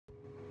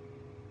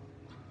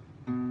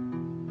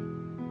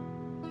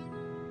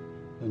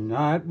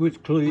night was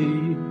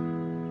clear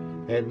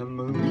and the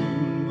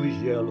moon was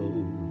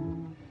yellow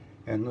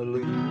and the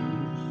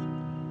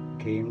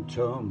leaves came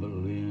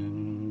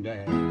tumbling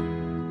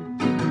down.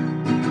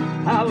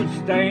 I was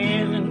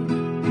standing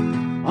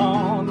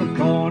on the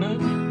corner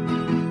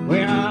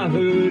when I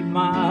heard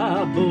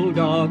my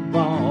bulldog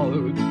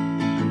bark.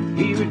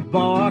 He was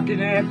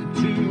barking at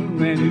the two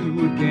men who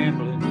were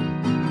gambling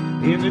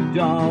in the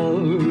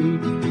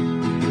dark.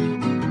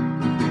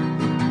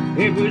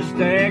 It was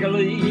Stagger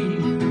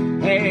Lee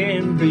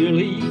and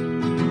Billy,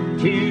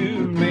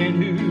 two men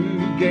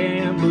who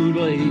gambled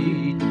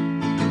late.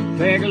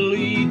 Stagger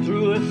Lee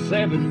threw a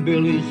 7,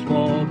 Billy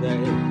swore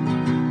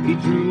that he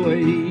threw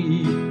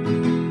 8.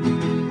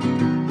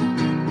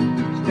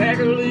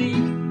 Stagger Lee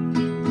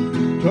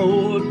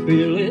told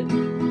Billy,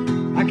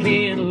 I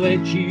can't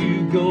let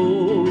you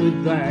go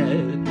with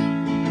that.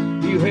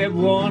 You have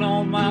won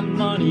all my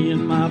money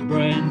in my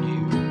brand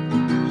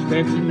new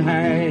Stetson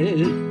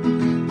hat.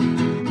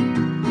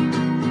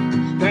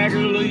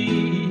 Stagger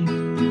Lee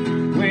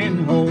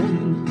went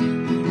home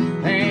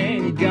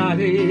and he got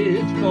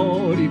his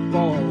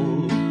 44.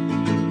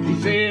 He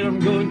said, I'm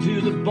going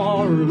to the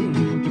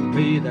barroom to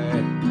pay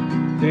that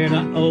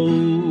I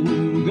owe.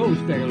 Go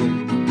Stagger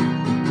Lee.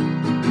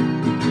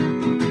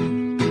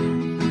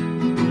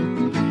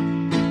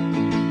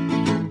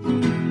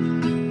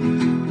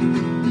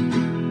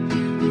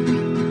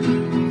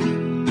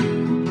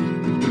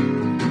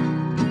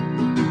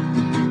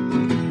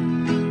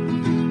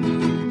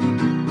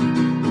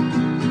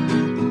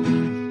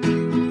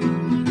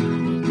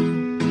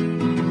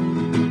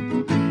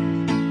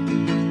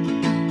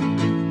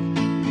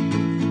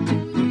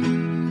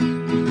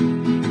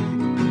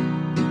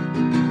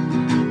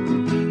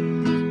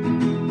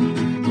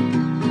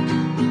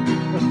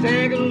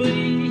 Stagger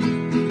Lee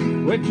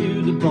went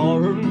to the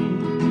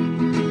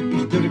barroom. He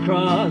stood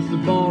across the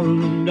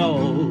barroom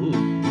door.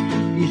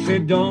 He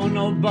said, don't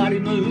nobody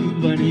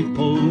move, and he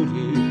pulled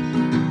his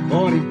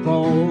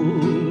 44.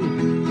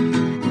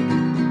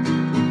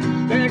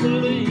 Stagger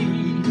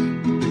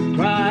Lee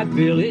cried,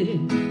 Billy,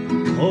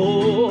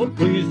 oh,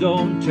 please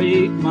don't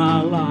take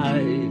my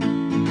life.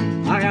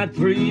 I got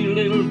 3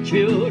 little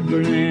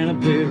children and a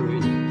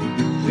very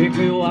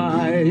sickly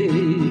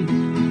wife.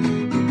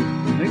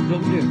 Makes no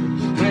difference.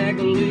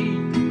 Stagger Lee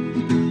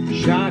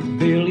shot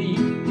Billy,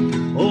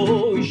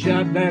 oh, he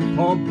shot that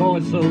poor boy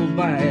so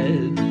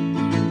bad.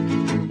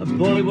 A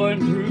bullet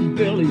went through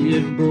Billy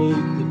and broke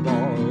the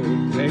bar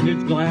and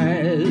its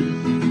glass.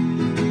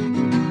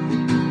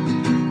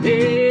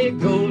 Hey,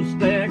 go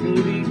Stagger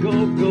Lee, go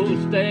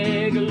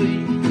Stagger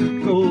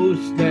Lee, go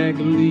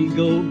Stagger Lee,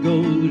 go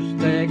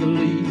Stagger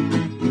Lee.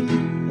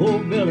 Oh,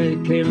 Billy,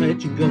 can't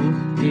let you go,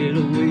 get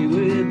away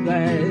with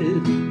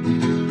that.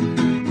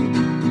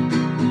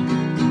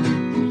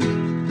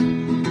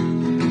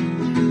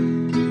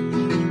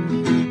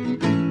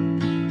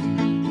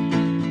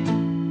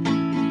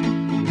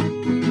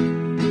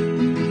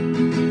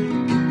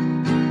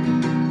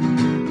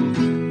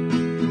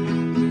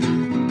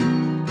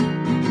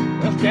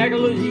 Stagger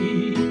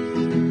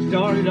Lee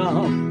started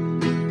off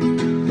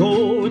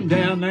going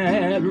down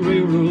that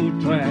railroad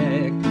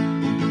track.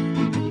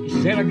 He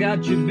said, I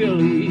got you,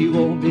 Billy, you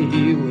won't be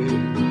here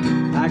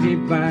when I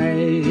get back.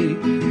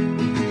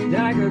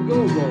 Stagger,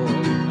 go, boy.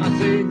 I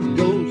said,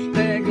 go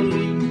Stagger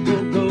Lee,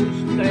 go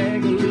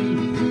Stagger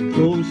Lee,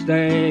 go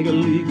Stagger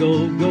Lee,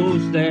 go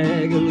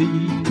Stagger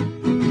Lee.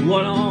 You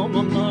won all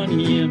my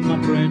money in my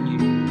brand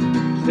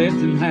new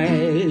Stetson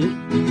hat.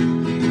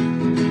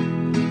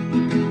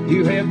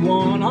 You have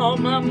won all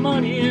my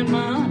money in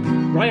my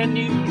brand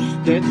new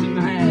Stetson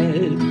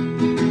hat.